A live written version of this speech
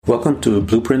Welcome to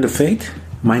Blueprint of Faith.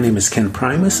 My name is Ken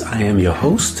Primus. I am your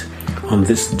host on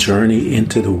this journey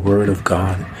into the Word of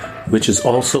God, which is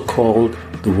also called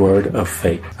the Word of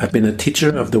Faith. I've been a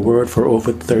teacher of the Word for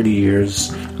over 30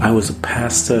 years. I was a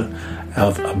pastor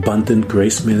of Abundant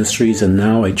Grace Ministries, and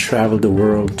now I travel the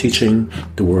world teaching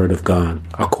the Word of God.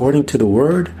 According to the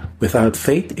Word, without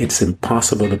faith, it's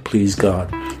impossible to please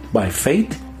God. By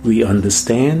faith, we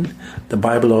understand. The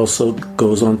Bible also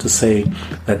goes on to say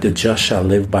that the just shall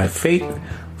live by faith,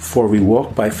 for we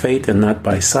walk by faith and not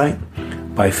by sight.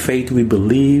 By faith we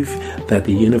believe that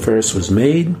the universe was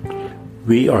made.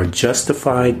 We are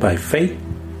justified by faith.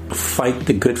 Fight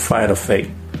the good fight of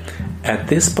faith. At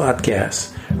this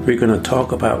podcast, we're going to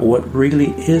talk about what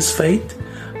really is faith,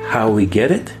 how we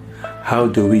get it, how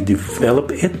do we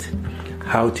develop it,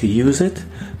 how to use it,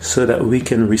 so that we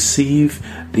can receive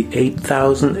the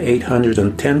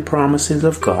 8,810 promises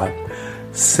of God,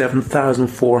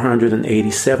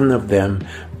 7,487 of them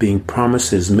being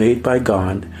promises made by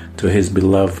God to His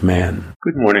beloved man.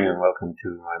 Good morning and welcome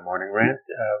to my morning rant.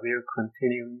 We are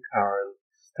continuing our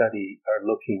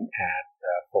looking at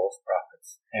false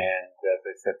prophets. And as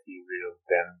I said to you, we'll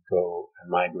then go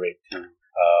and migrate to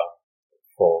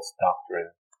false doctrine.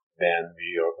 Then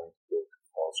we are going to go to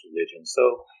false religion.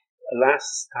 So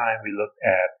last time we looked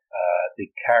at the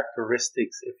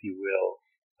characteristics, if you will,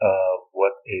 of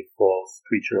what a false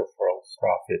preacher, a false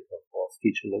prophet, a false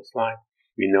teacher looks like.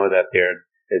 We know that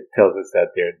it tells us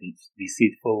that they're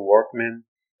deceitful workmen,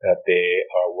 that they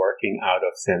are working out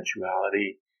of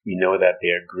sensuality. We know that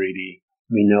they're greedy.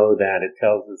 We know that it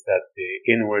tells us that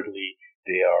inwardly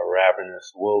they are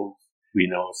ravenous wolves. We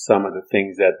know some of the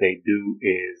things that they do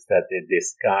is that they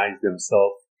disguise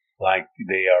themselves like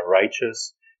they are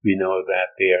righteous. We know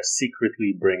that they are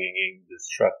secretly bringing in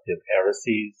destructive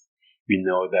heresies. We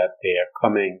know that they are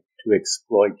coming to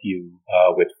exploit you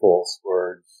with false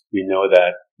words. We know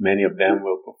that many of them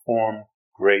will perform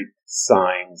great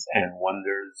signs and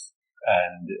wonders.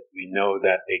 And we know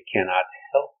that they cannot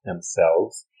help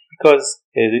themselves because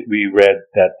we read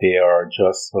that they are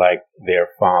just like their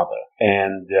father.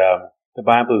 And the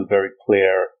Bible is very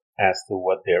clear as to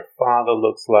what their father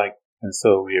looks like. And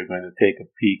so we are going to take a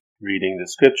peek reading the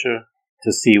scripture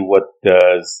to see what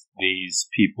does these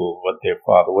people, what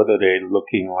are they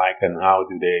looking like, and how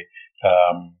do they,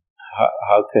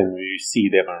 how can we see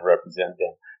them and represent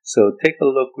them? So take a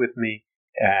look with me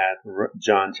at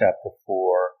John chapter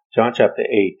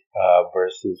 8,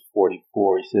 verses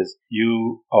 44. He says,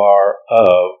 "You are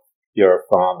of your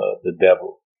father, the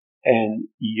devil, and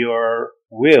your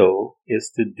will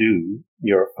is to do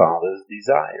your father's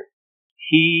desire.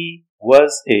 He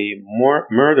was a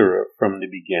murderer from the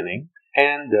beginning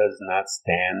and does not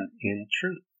stand in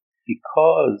truth,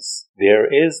 because there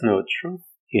is no truth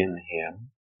in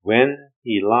him. When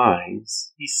he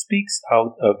lies, he speaks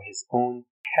out of his own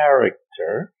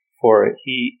character, for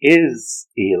he is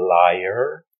a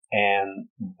liar and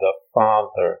the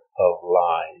father of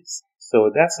lies." So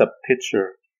that's a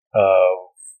picture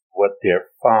of what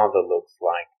their father looks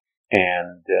like.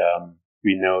 And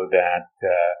we know that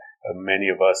many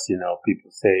of us,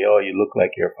 people say, "Oh, you look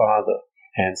like your father."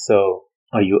 And so,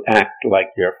 or you act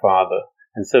like your father.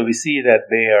 And so we see that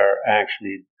they are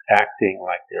actually acting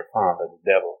like their father, the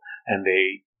devil, and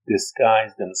they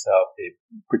disguise themselves, they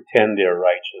pretend they're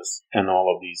righteous and all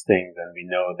of these things. And we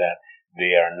know that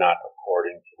they are not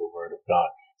according to the word of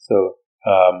God. So,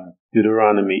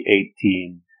 Deuteronomy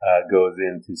 18 goes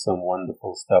into some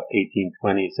wonderful stuff.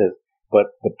 18:20 says,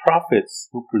 "But the prophets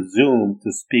who presume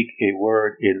to speak a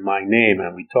word in my name,"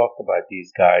 and we talked about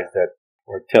these guys that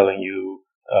were telling you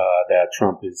that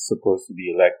Trump is supposed to be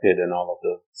elected and all of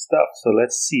the stuff. So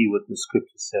let's see what the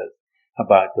scripture says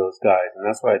about those guys. And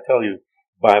that's why I tell you,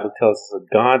 the Bible tells us that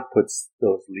God puts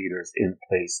those leaders in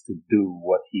place to do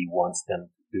what he wants them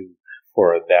to do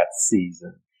for that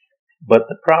season. "But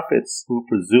the prophets who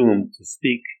presume to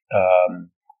speak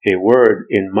a word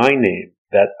in my name,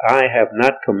 that I have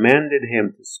not commanded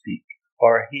him to speak,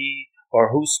 or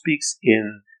who speaks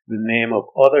in the name of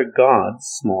other gods,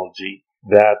 small g,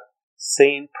 that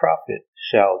same prophet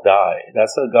shall die."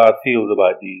 That's how God feels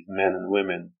about these men and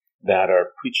women that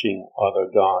are preaching other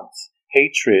gods.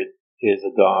 Hatred is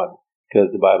a god, because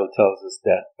the Bible tells us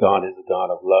that God is a God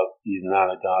of love. He's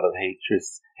not a God of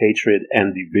hatred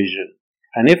and division.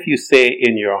 "And if you say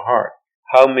in your heart,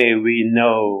 how may we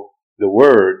know the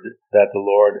word that the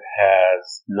Lord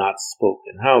has not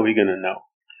spoken?" How are we going to know?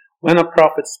 "When a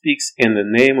prophet speaks in the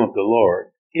name of the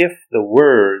Lord, if the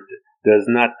word does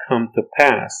not come to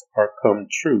pass or come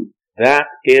true, that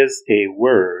is a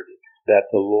word that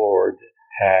the Lord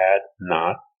had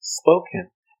not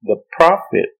spoken. The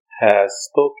prophet has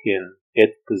spoken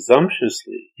it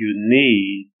presumptuously, you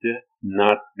need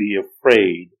not be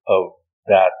afraid of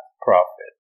that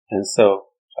prophet. And so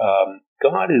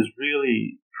God is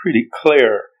really pretty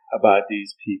clear about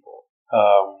these people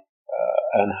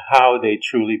and how they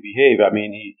truly behave. I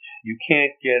mean, you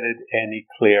can't get it any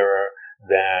clearer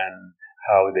than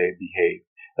how they behave.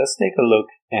 Let's take a look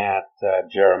at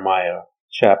Jeremiah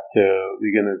chapter.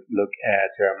 We're going to look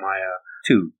at Jeremiah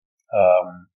 2.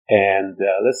 And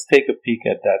let's take a peek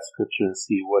at that scripture and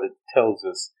see what it tells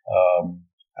us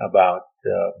about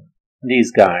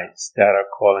these guys that are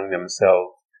calling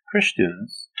themselves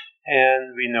Christians,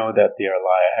 and we know that they are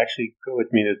liars. Actually, go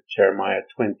with me to Jeremiah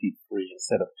 23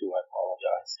 instead of 2, I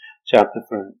apologize. Chapter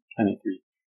 23.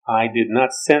 I did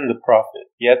not send the prophet,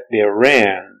 yet they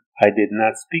ran. I did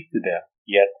not speak to them,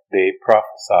 yet they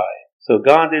prophesied. So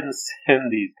God didn't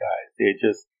send these guys.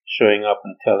 They're just showing up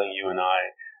and telling you and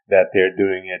I that they're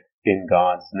doing it in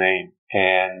God's name.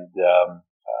 And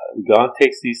God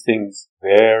takes these things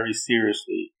very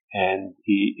seriously, and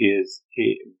He is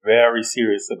very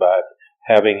serious about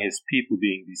having His people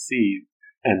being deceived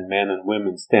and men and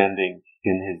women standing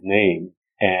in His name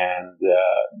and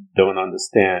don't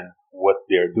understand what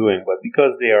they're doing. But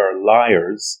because they are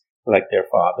liars like their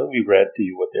father, we read to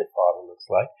you what their father looks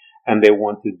like, and they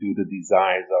want to do the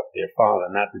desires of their father,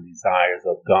 not the desires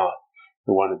of God.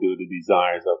 They want to do the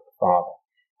desires of the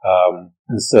Father.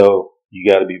 And so you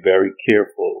got to be very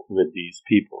careful with these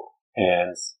people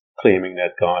and claiming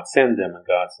that God sent them, and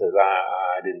God says,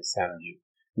 I didn't send you.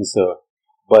 And so,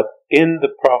 but in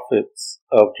the prophets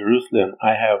of Jerusalem, I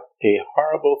have a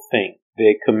horrible thing.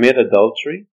 They commit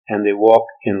adultery and they walk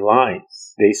in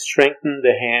lies. They strengthen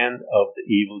the hand of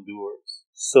the evildoers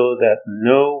so that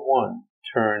no one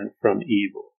turn from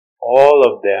evil. All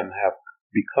of them have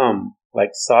become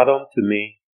like Sodom to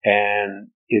me, and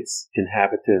its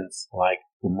inhabitants like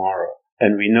Gomorrah.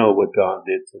 And we know what God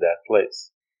did to that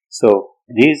place. So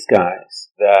these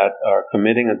guys that are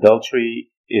committing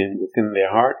adultery within their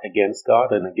heart against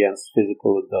God and against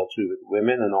physical adultery with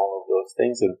women and all of those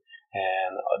things, and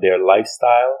their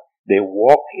lifestyle, they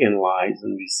walk in lies.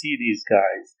 And we see these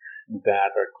guys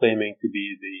that are claiming to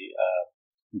be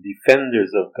the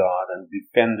defenders of God and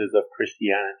defenders of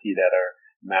Christianity that are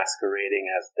masquerading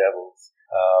as devils.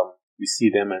 We see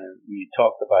them, and we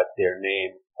talked about their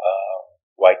name,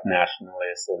 white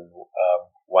nationalists and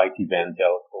white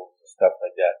evangelicals and stuff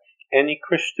like that. Any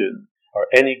Christian or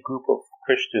any group of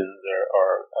Christians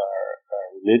or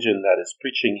religion that is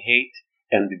preaching hate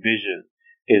and division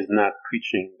is not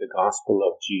preaching the gospel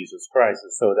of Jesus Christ.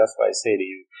 And so that's why I say to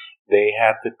you, they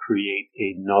had to create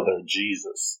another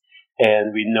Jesus.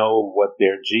 And we know what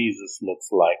their Jesus looks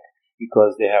like,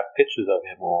 because they have pictures of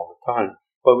him all the time.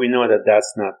 But we know that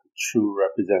that's not the true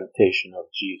representation of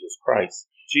Jesus Christ.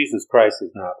 Jesus Christ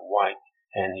is not white,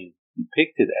 and he's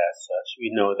depicted as such.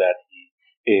 We know that he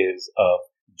is of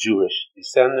Jewish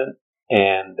descendant,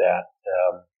 and that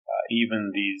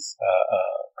even these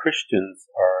Christians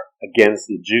are against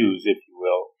the Jews, if you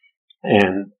will,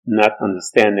 and not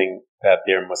understanding that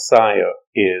their Messiah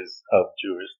is of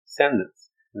Jewish descendants.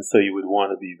 And so you would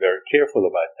want to be very careful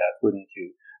about that, wouldn't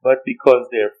you? But because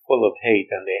they're full of hate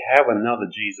and they have another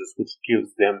Jesus which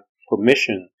gives them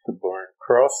permission to burn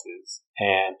crosses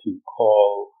and to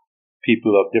call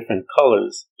people of different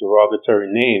colors derogatory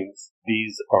names,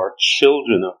 these are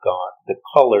children of God. The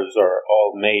colors are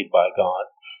all made by God.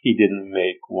 He didn't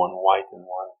make one white and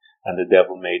one, and the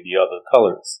devil made the other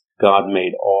colors. God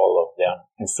made all of them.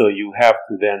 And so you have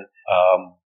to then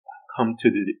come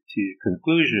to the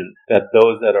conclusion that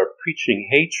those that are preaching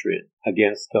hatred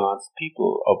against God's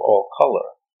people of all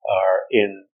color are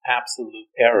in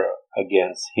absolute error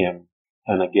against him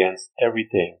and against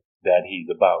everything that he's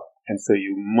about. And so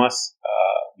you must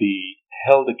be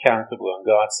held accountable, and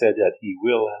God said that he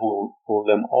will hold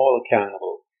them all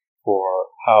accountable for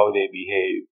how they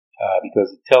behave,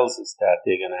 because it tells us that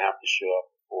they're going to have to show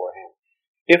up before him.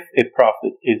 If a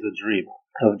prophet is a dreamer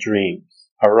of dreams,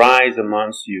 arise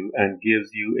amongst you and gives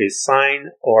you a sign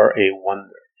or a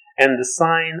wonder, and the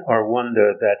sign or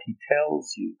wonder that he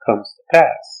tells you comes to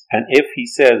pass. And if he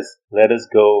says, let us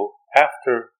go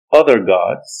after other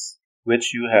gods,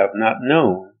 which you have not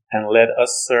known, and let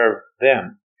us serve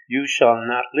them, you shall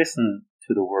not listen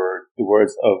to the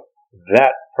words of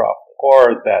that prophet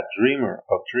or that dreamer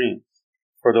of dreams.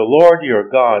 For the Lord your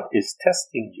God is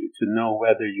testing you to know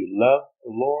whether you love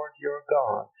the Lord your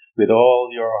God with all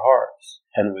your hearts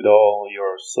and with all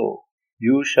your soul.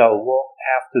 You shall walk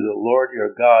after the Lord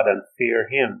your God and fear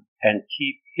him and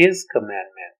keep his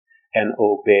commandment and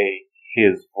obey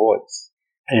his voice.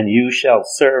 And you shall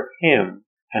serve him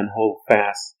and hold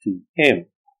fast to him.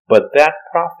 But that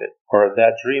prophet or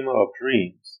that dreamer of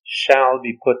dreams shall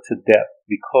be put to death,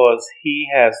 because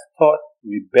he has taught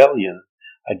rebellion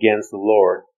against the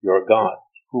Lord your God,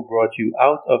 who brought you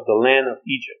out of the land of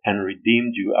Egypt and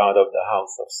redeemed you out of the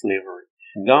house of slavery.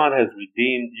 God has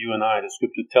redeemed you and I. The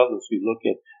scripture tells us, we look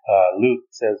at Luke,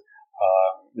 says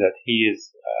that he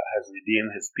has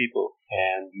redeemed his people,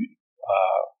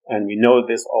 and we know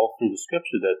this all through the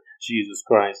scripture, that Jesus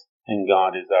Christ and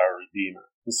God is our Redeemer.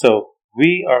 And so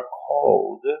we are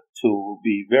called to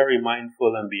be very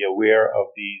mindful and be aware of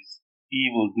these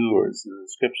evildoers. The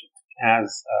scripture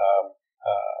has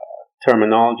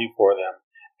terminology for them,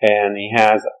 and he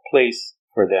has a place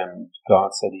for them.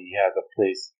 God said he has a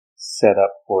place set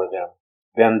up for them.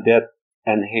 Then death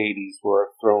and Hades were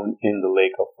thrown in the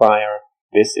lake of fire.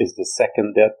 This is the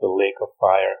second death, the lake of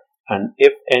fire. And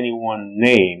if anyone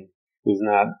named was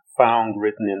not found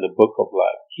written in the book of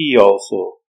life, he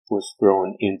also was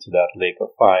thrown into that lake of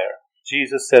fire.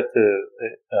 Jesus said to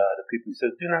the people, he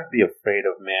said, do not be afraid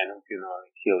of man who can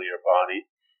only kill your body.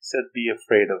 He said, be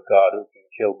afraid of God who can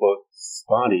kill both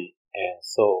body and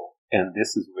soul. And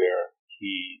this is where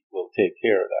he will take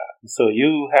care of that. And so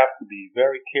you have to be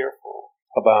very careful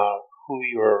about who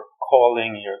you're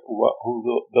calling,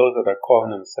 those that are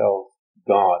calling themselves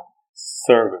God,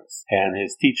 servants, and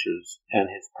his teachers,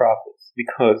 and his prophets.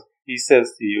 Because he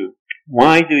says to you,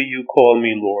 why do you call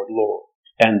me Lord, Lord,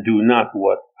 and do not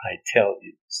what I tell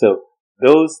you? So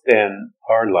those then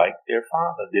are like their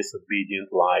father,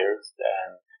 disobedient liars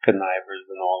and connivers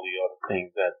and all the other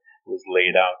things that was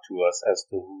laid out to us as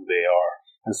to who they are.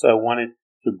 And so I wanted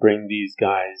to bring these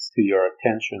guys to your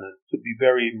attention and to be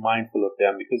very mindful of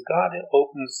them, because God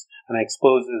opens and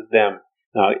exposes them.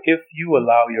 Now, if you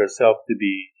allow yourself to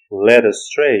be led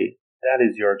astray, that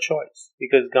is your choice,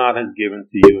 because God has given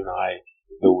to you and I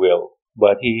the will.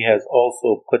 But he has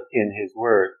also put in his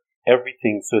word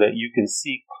everything so that you can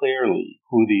see clearly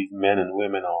who these men and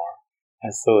women are,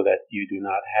 and so that you do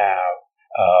not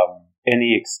have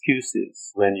any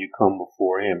excuses when you come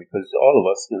before him, because all of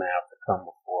us are going to have to come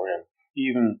before him.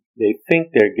 Even they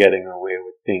think they're getting away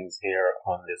with things here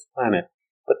on this planet,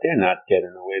 but they're not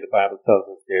getting away. The Bible tells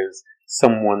us there's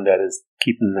someone that is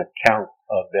keeping an account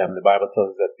of them. The Bible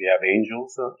tells us that we have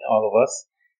angels, all of us,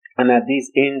 and that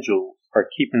these angels are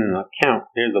keeping an account.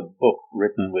 There's a book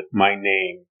written with my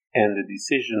name, and the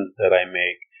decisions that I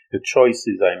make, the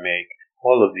choices I make,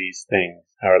 all of these things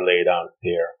are laid out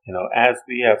there. As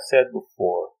we have said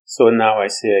before, so now I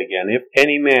say again, if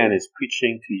any man is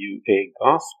preaching to you a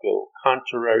gospel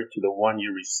contrary to the one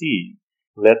you received,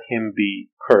 let him be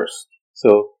cursed.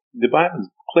 So the Bible is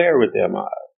clear with them.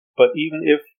 But even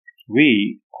if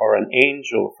we or an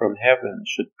angel from heaven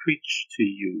should preach to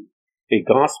you a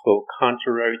gospel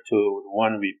contrary to the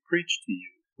one we preach to you,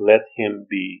 let him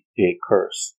be a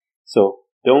curse. So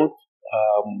don't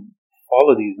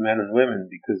follow these men and women,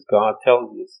 because God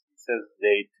tells us, he says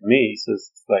he says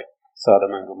it's like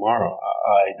Sodom and Gomorrah.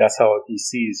 That's how he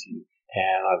sees you.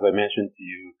 And as I mentioned to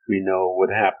you, we know what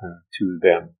happened to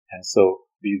them. And so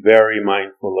be very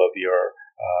mindful of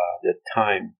the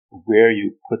time, where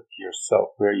you put yourself,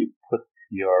 where you put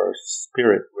your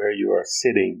spirit, where you are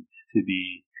sitting to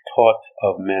be taught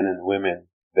of men and women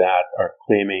that are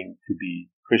claiming to be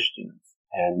Christians.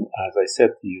 And as I said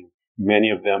to you, many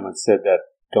of them have said that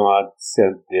God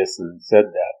said this and said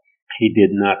that. He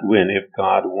did not win. If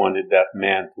God wanted that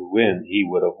man to win, he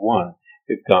would have won.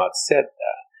 If God said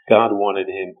that, God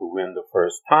wanted him to win the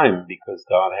first time, because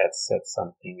God had set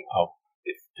something up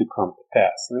to come to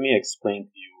pass. Let me explain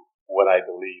to you what I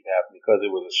believe happened, because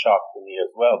it was a shock to me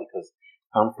as well, because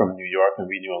I'm from New York and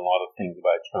we knew a lot of things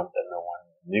about Trump that no one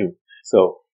knew.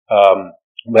 So,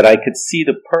 but I could see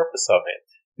the purpose of it.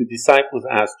 The disciples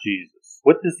asked Jesus,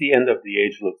 what does the end of the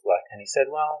age look like? And he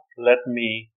said, well, let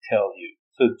me tell you.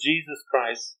 So Jesus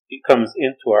Christ, he comes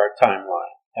into our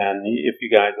timeline. And if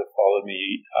you guys have followed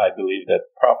me, I believe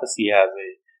that prophecy has a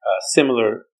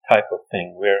similar type of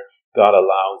thing, where God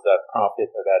allows that prophet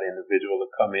or that individual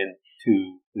to come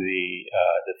into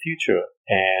the future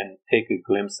and take a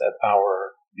glimpse at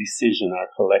our decision, our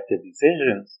collective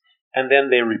decisions, and then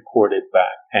they report it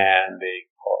back. And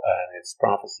it's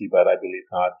prophecy, but I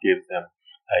believe God gives them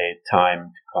a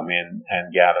time to come in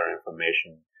and gather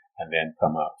information and then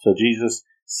come out. So Jesus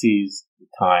sees the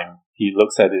time. He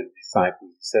looks at his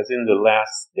disciples. He says, in the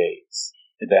last days,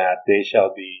 that they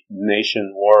shall be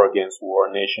nation war against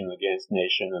war, nation against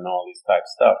nation, and all these type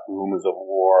of stuff. Rumors of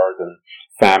wars and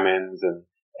famines, and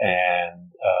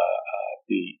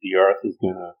the earth is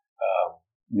gonna,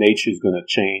 nature's gonna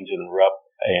change and erupt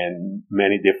in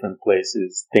many different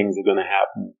places. Things are gonna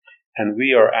happen, and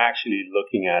we are actually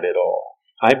looking at it all.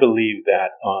 I believe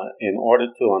that in order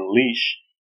to unleash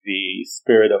the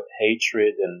spirit of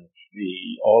hatred and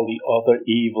all the other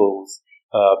evils,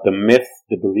 the myth,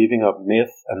 the believing of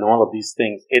myth, and all of these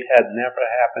things, it had never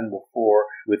happened before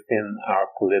within our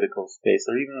political space,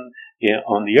 or even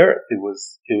on the earth. It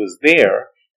was there,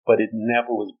 but it never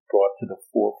was brought to the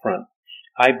forefront.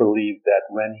 I believe that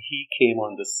when he came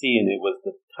on the scene, it was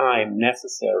the time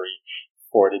necessary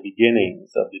for the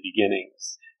beginnings of the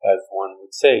beginnings, as one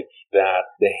would say,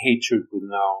 that the hatred would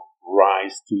now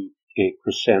rise to a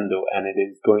crescendo, and it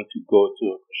is going to go to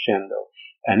a crescendo.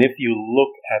 And if you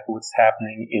look at what's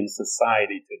happening in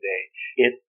society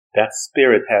today, that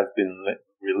spirit has been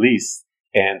released,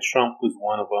 and Trump was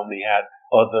one of them. We had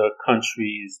other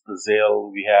countries,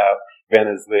 Brazil, we have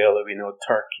Venezuela, we know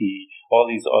Turkey, all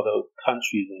these other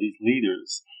countries and these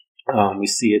leaders. We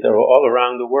see it all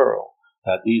around the world,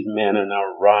 that these men are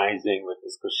now rising with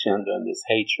this crescendo, and this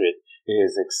hatred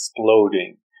is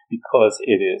exploding because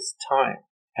it is time.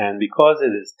 And because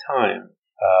it is time,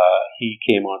 he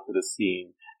came onto the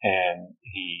scene, and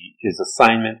his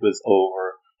assignment was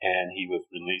over, and he was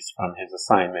released from his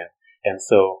assignment. And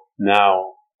so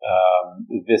now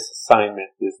this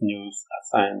new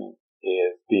assignment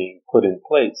is being put in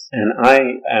place. And I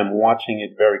am watching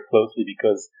it very closely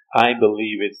because I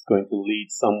believe it's going to lead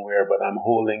somewhere, but I'm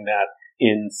holding that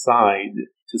inside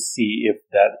to see if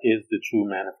that is the true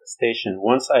manifestation.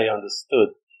 Once I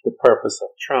understood the purpose of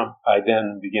Trump, I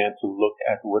then began to look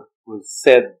at what was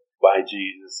said by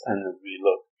Jesus, and as we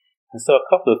look. And so a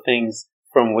couple of things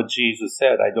from what Jesus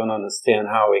said. I don't understand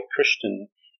how a Christian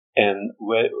and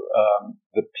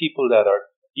the people that are,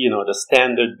 the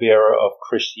standard bearer of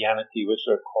Christianity, which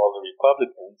are called the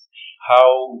Republicans,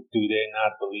 how do they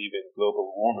not believe in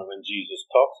global warming when Jesus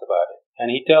talks about it?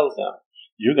 And he tells them,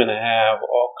 you're going to have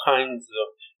all kinds of,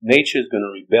 nature's going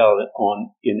to rebel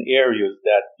in areas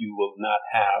that you will not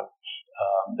have,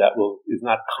 is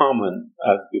not common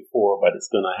as before, but it's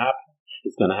going to happen.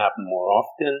 It's going to happen more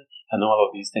often, and all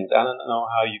of these things. I don't know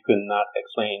how you could not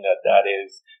explain that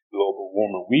is global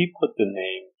warming. We put the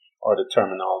name or the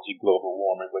terminology global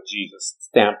warming, but Jesus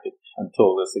stamped it and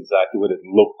told us exactly what it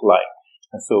looked like.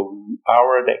 And so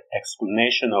the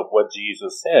explanation of what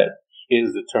Jesus said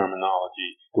is the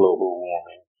terminology global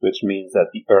warming, which means that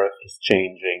the earth is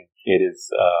changing. It is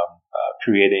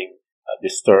creating a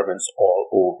disturbance all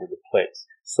over the place.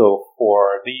 So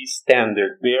for these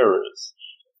standard bearers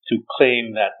to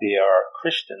claim that they are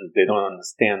Christians, they don't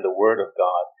understand the Word of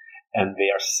God, and they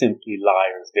are simply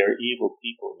liars. They're evil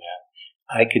people, man.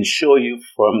 I can show you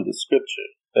from the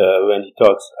Scripture when he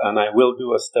talks, and I will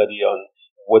do a study on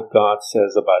what God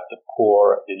says about the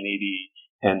poor, the needy,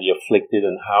 and the afflicted,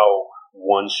 and how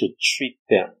one should treat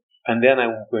them. And then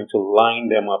I'm going to line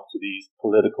them up to these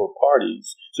political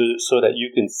parties so that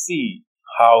you can see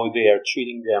how they are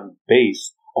treating them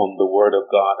based on the Word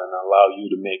of God, and allow you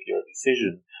to make your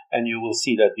decision. And you will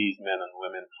see that these men and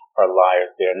women are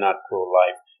liars. They're not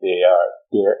pro-life. They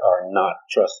are not,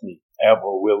 trust me, ever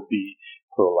will be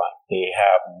pro-life. They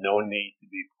have no need to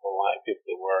be pro-life. If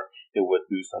they were, they would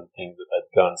do some things with that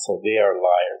gun. So they are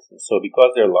liars. And so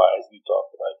because they're liars, we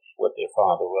talked about what their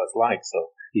father was like.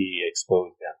 So he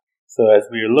exposed them. So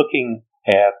as we are looking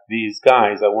at these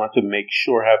guys, I want to make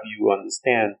sure, have you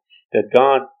understand that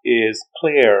God is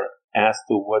clear as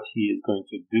to what he is going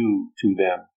to do to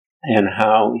them and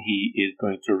how he is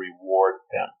going to reward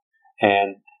them.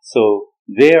 And so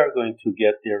they are going to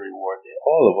get their reward.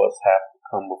 All of us have to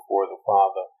come before the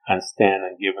Father and stand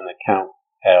and give an account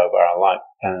of our life.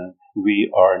 And we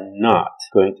are not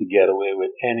going to get away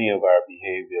with any of our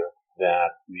behavior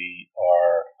that we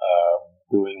are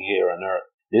doing here on earth.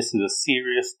 This is a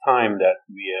serious time that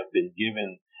we have been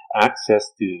given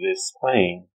access to this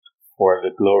plane for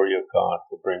the glory of God,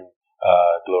 to bring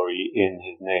glory in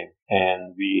his name.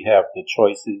 And we have the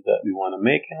choices that we want to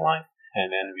make in life,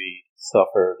 and then we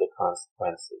suffer the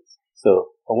consequences.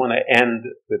 So I want to end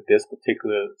with this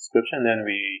particular scripture, and then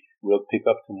we will pick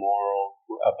up tomorrow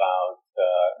about,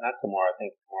 not tomorrow, I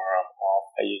think tomorrow I'm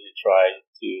off. I usually try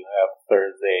to have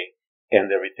Thursday, end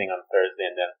everything on Thursday,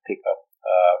 and then pick up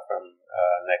from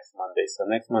next Monday. So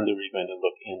next Monday we're going to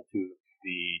look into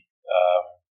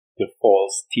the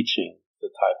false teaching,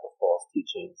 the type of false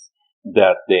teachings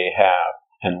that they have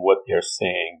and what they're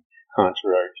saying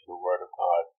contrary to the Word of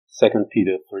God. 2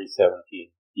 Peter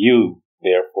 3:17. You,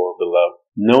 therefore, beloved,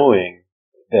 knowing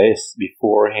this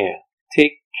beforehand,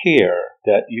 take care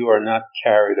that you are not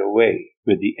carried away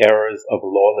with the errors of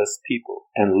lawless people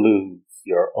and lose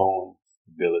your own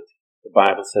stability. The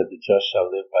Bible said the just shall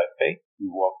live by faith. We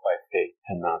walk by faith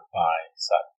and not by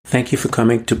sight. Thank you for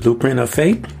coming to Blueprint of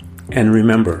Faith. And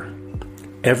remember,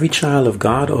 Every child of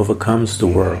God overcomes the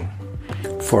world.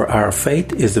 For our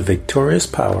faith is the victorious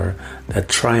power that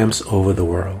triumphs over the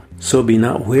world. So be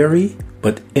not weary,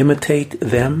 but imitate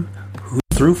them who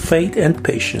through faith and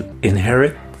patience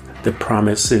inherit the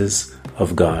promises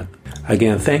of God.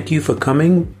 Again, thank you for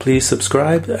coming. Please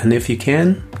subscribe, and if you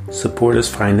can, support us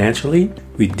financially.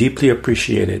 We deeply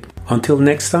appreciate it. Until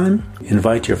next time,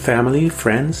 invite your family,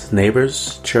 friends,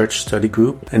 neighbors, church study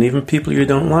group, and even people you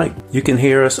don't like. You can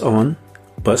hear us on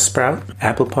Buzzsprout,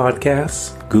 Apple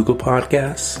Podcasts, Google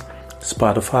Podcasts,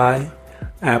 Spotify,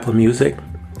 Apple Music,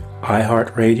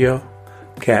 iHeartRadio,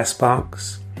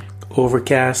 Castbox,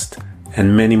 Overcast,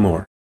 and many more.